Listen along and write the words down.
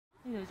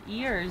Those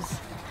ears.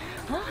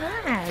 Oh,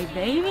 hi,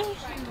 baby.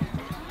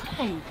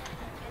 Hey.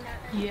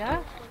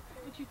 Yeah?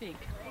 What'd you think?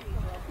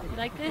 You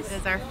like this?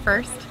 This is our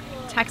first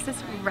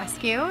Texas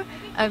rescue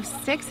of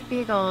 6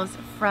 beagles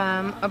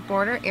from a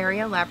border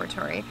area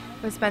laboratory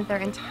who spent their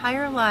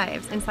entire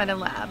lives inside a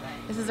lab.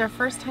 This is our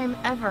first time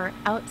ever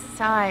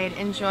outside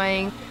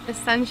enjoying the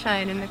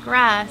sunshine and the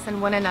grass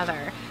and one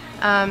another.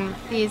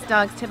 These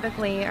dogs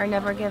typically are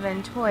never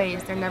given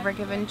toys, they're never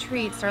given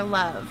treats or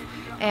love,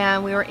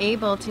 and we were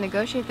able to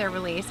negotiate their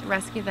release,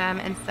 rescue them,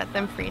 and set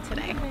them free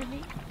today.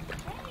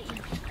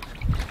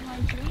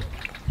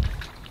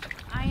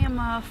 I am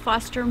a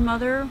foster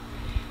mother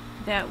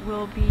that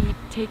will be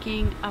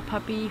taking a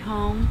puppy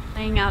home,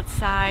 playing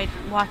outside,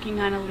 walking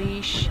on a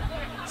leash,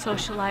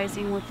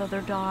 socializing with other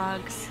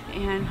dogs,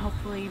 and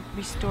hopefully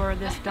restore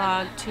this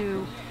dog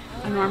to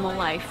a normal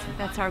life.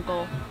 That's our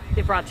goal.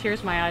 It brought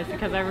tears to my eyes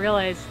because I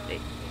realized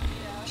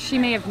she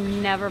may have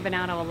never been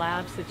out of a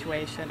lab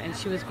situation, and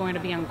she was going to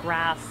be on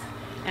grass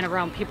and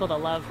around people that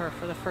love her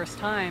for the first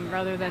time,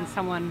 rather than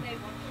someone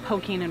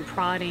poking and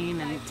prodding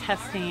and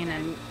testing,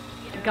 and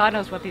God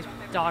knows what these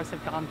dogs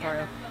have gone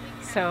through.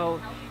 So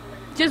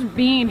just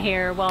being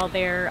here while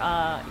they're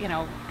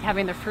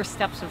having their first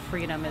steps of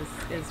freedom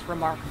is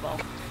remarkable.